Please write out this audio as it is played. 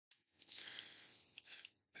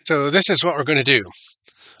So this is what we're going to do.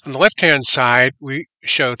 On the left-hand side, we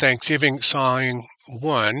show Thanksgiving Song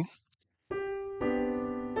 1.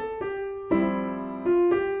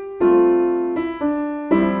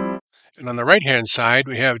 And on the right-hand side,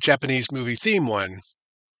 we have Japanese Movie Theme 1.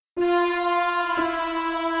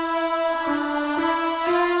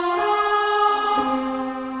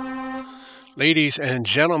 Ladies and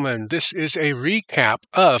gentlemen, this is a recap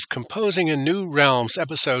of Composing in New Realms,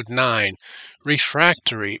 Episode 9,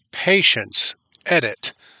 Refractory, Patience,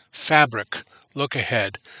 Edit, Fabric, Look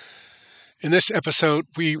Ahead. In this episode,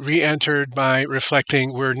 we re-entered by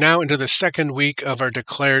reflecting we're now into the second week of our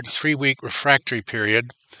declared 3-week refractory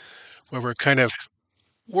period, where we're kind of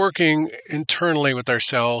working internally with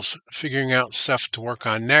ourselves, figuring out stuff to work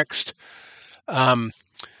on next.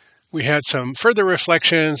 We had some further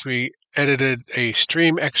reflections. We edited a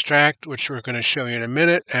stream extract, which we're going to show you in a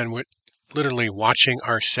minute, and we're literally watching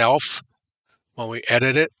ourselves while we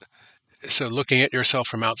edit it. So looking at yourself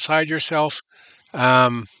from outside yourself.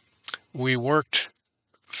 We worked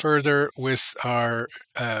further with our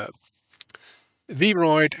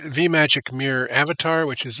Vroid V-Magic Mirror avatar,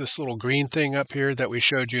 which is this little green thing up here that we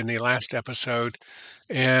showed you in the last episode.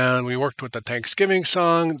 And we worked with the Thanksgiving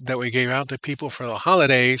song that we gave out to people for the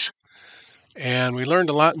holidays. And we learned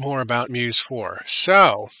a lot more about musescore.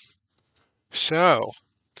 So,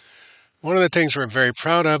 one of the things we're very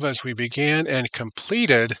proud of as we began and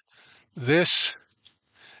completed this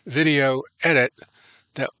video edit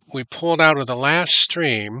that we pulled out of the last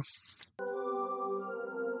stream.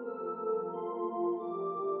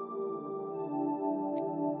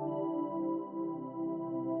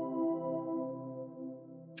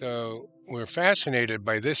 So we're fascinated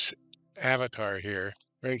by this avatar here,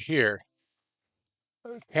 right here.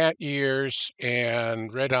 Cat ears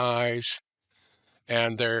and red eyes,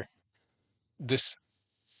 and this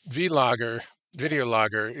video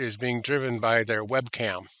logger is being driven by their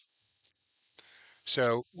webcam.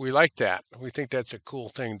 So we like that. We think that's a cool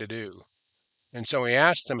thing to do. And so we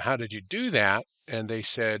asked them, how did you do that? And they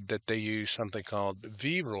said that they use something called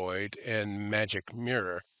Vroid and Magic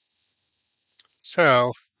Mirror.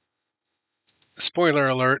 So, spoiler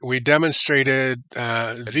alert, we demonstrated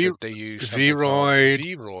Vroid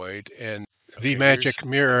and V-Magic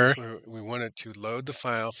Mirror. We wanted to load the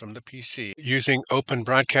file from the PC using Open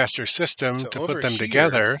Broadcaster System to put them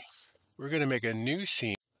together. We're going to make a new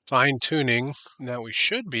scene, fine-tuning. Now we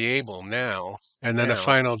should be able now. And then a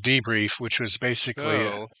final debrief, which was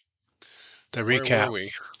basically the recap.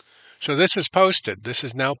 So this is posted. This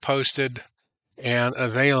is now posted and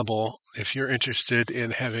available if you're interested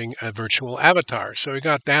in having a virtual avatar. So we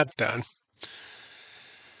got that done.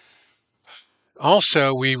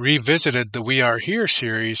 Also, we revisited the We Are Here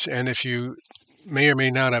series, and if you may or may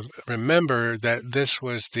not have remembered that this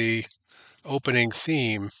was the opening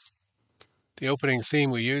theme. The opening theme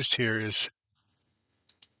we used here is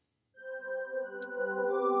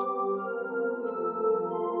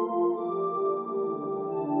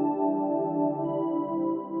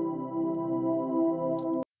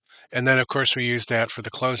and then, of course, we used that for the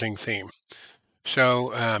closing theme.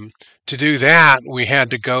 So to do that, we had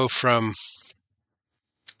to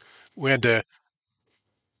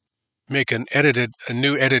make a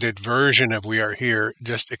new edited version of We Are Here,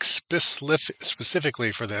 just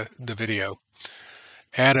specifically for the video.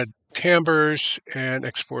 Added timbres and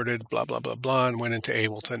exported blah, blah, blah, blah, and went into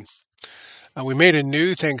Ableton. We made a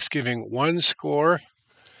new Thanksgiving 1 score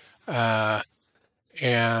and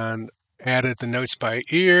added the notes by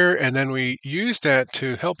ear, and then we used that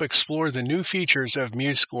to help explore the new features of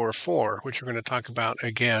musescore 4, which we're going to talk about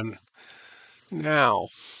again now.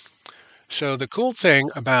 So the cool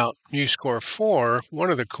thing about musescore 4,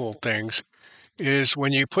 one of the cool things, is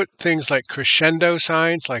when you put things like crescendo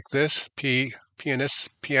signs like this,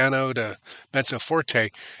 piano to mezzo forte,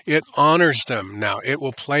 it honors them now. It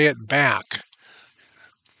will play it back.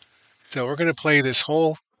 So we're going to play this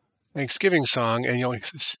whole Thanksgiving song, and you'll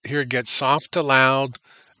hear it get soft to loud,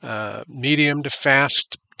 medium to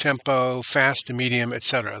fast tempo, fast to medium,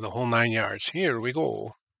 etc., the whole 9 yards. Here we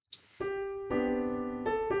go.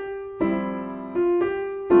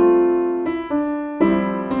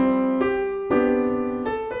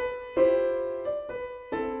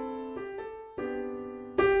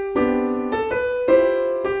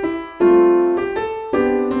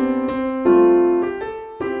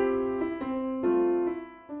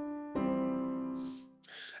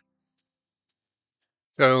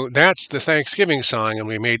 So that's the Thanksgiving song, and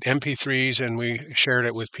we made MP3s and we shared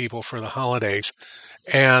it with people for the holidays.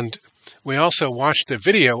 And we also watched a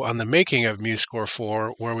video on the making of musescore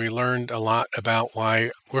 4 where we learned a lot about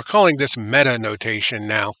why we're calling this meta notation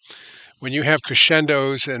now. when you have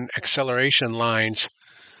crescendos and acceleration lines,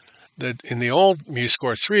 that in the old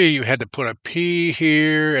musescore 3, you had to put a P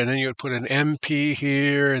here, and then you would put an MP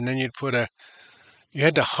here, and then you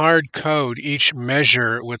had to hard code each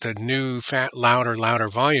measure with a new fat, louder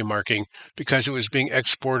volume marking because it was being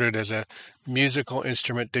exported as a musical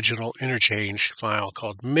instrument digital interchange file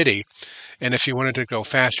called MIDI. And if you wanted to go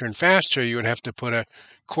faster and faster, you would have to put a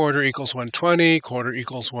quarter equals 120, quarter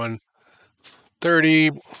equals 130,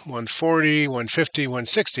 140, 150,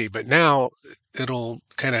 160. But now it'll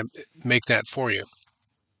kind of make that for you.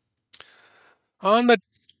 On the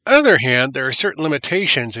other hand, there are certain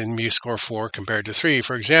limitations in musescore 4 compared to 3.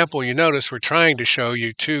 For example, you notice we're trying to show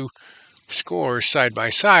you two scores side by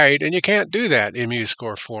side, and you can't do that in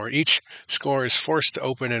musescore 4. Each score is forced to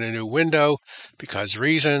open in a new window because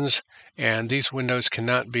reasons, and these windows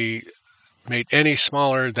cannot be made any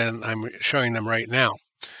smaller than I'm showing them right now.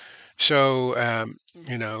 So,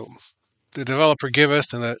 the developer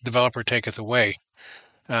giveth and the developer taketh away.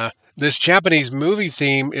 This Japanese movie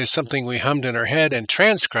theme is something we hummed in our head and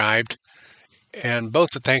transcribed, and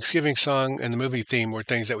both the Thanksgiving song and the movie theme were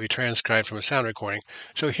things that we transcribed from a sound recording.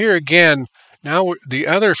 So here again, now the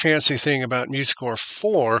other fancy thing about musescore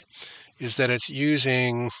 4 is that it's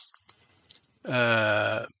using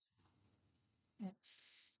what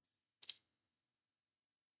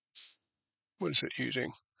is it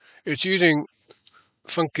using? It's using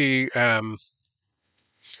funky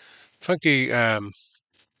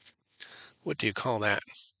what do you call that?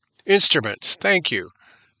 Instruments. Thank you.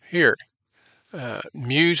 Here.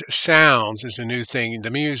 Muse sounds is a new thing, the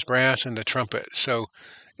Muse brass and the trumpet. So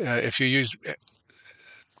if you use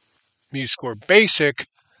musescore basic,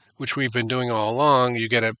 which we've been doing all along, you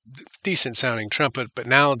get a decent sounding trumpet, but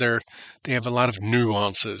now they have a lot of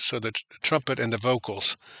nuances, so the trumpet and the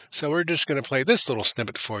vocals. So we're just going to play this little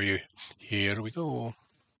snippet for you. Here we go.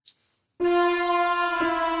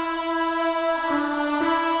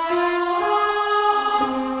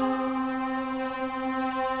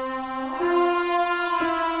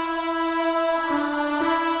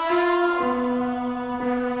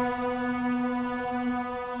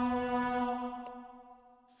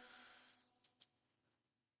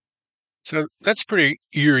 So that's pretty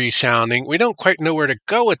eerie sounding. We don't quite know where to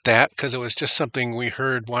go with that because it was just something we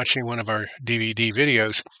heard watching one of our DVD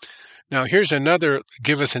videos. Now here's another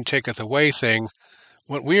giveth and taketh away thing.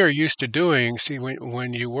 What we are used to doing, see,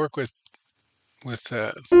 when you work with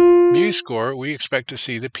musescore, we expect to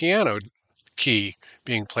see the piano key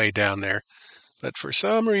being played down there. But for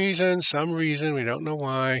some reason, we don't know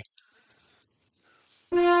why,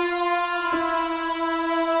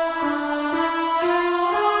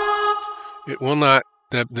 it will not,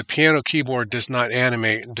 the piano keyboard does not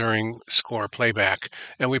animate during score playback.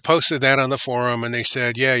 And we posted that on the forum, and they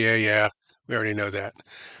said, yeah, we already know that.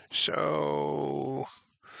 So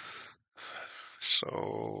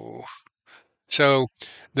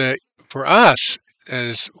for us,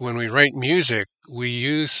 as when we write music, we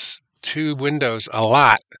use two windows a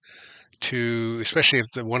lot especially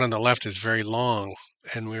if the one on the left is very long,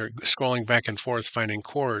 and we're scrolling back and forth finding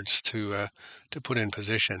chords to put in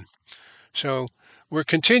position. So we're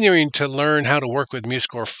continuing to learn how to work with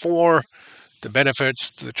musescore 4, the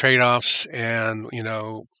benefits, the trade-offs, and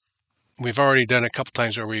we've already done a couple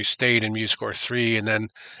times where we stayed in musescore 3 and then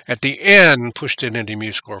at the end pushed it into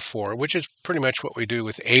musescore 4, which is pretty much what we do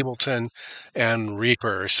with Ableton and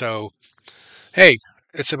Reaper. So, hey,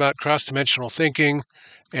 it's about cross-dimensional thinking.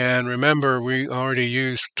 And remember, we already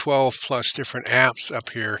used 12 plus different apps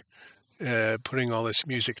up here putting all this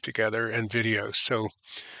music together and videos. So,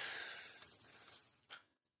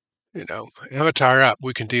 avatar up,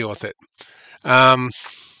 we can deal with it.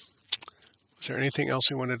 Is there anything else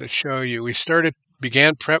we wanted to show you? We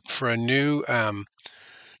began prep for a new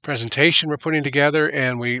presentation we're putting together,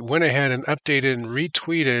 and we went ahead and updated and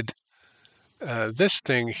retweeted this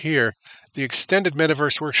thing here, the Extended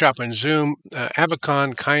Metaverse Workshop in Zoom.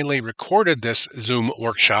 Avicon kindly recorded this Zoom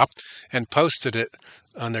workshop and posted it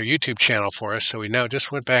on their YouTube channel for us. So we now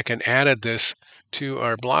just went back and added this to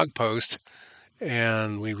our blog post,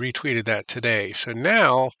 and we retweeted that today. So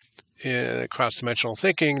now, in cross-dimensional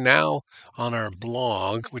thinking, now on our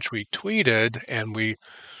blog, which we tweeted and we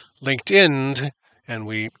LinkedIn and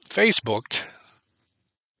we Facebooked,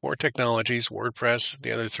 4 technologies, WordPress,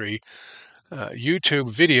 the other 3,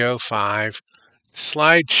 YouTube video 5,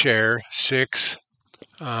 SlideShare 6,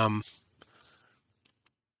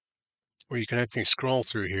 where you can actually scroll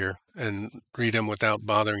through here and read them without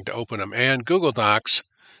bothering to open them, and Google Docs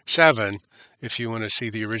 7 if you want to see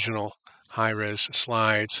the original high-res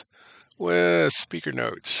slides with speaker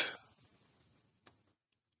notes.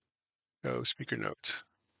 Go speaker notes.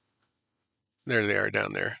 There they are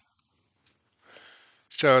down there.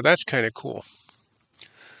 So that's kind of cool.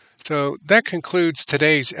 So that concludes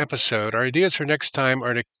today's episode. Our ideas for next time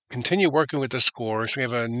are to continue working with the scores. We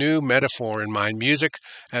have a new metaphor in mind, music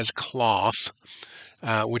as cloth,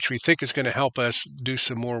 which we think is going to help us do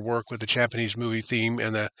some more work with the Japanese movie theme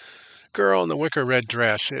and the girl in the wicker red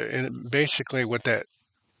dress. And basically what that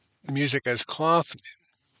music as cloth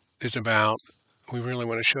is about, we really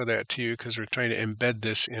want to show that to you because we're trying to embed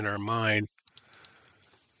this in our mind,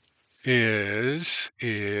 is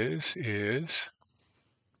if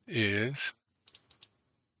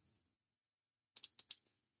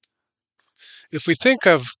we think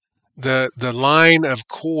of the line of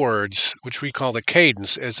chords, which we call the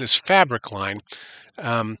cadence, as this fabric line,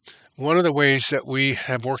 one of the ways that we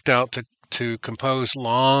have worked out to compose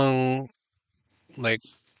long, like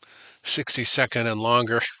 60-second and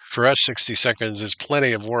longer, for us 60 seconds is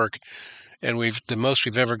plenty of work, and the most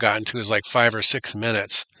we've ever gotten to is like 5 or 6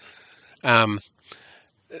 minutes.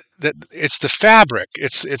 That it's the fabric.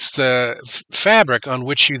 It's the fabric on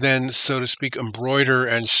which you then, so to speak, embroider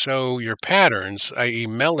and sew your patterns, i.e.,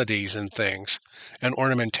 melodies and things, and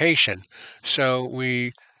ornamentation. So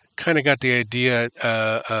we kind of got the idea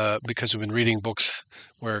because we've been reading books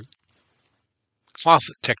where cloth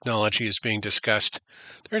technology is being discussed.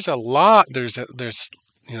 There's a lot. There's this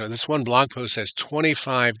one blog post has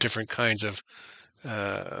 25 different kinds of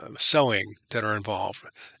sewing that are involved.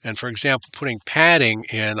 And for example, putting padding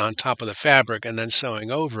in on top of the fabric and then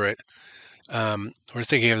sewing over it, we're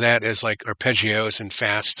thinking of that as like arpeggios and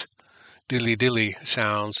fast dilly dilly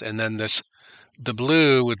sounds. And then the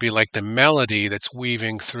blue would be like the melody that's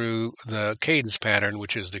weaving through the cadence pattern,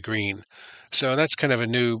 which is the green. So that's kind of a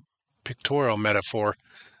new pictorial metaphor.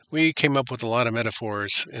 We came up with a lot of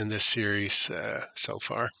metaphors in this series so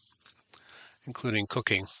far, including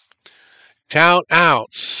cooking. Shout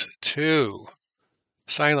outs to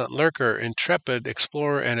Silent Lurker, Intrepid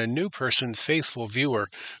Explorer, and a new person, Faithful Viewer.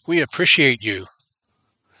 We appreciate you.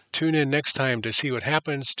 Tune in next time to see what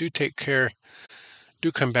happens. Do take care.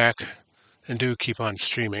 Do come back. And do keep on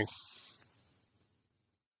streaming.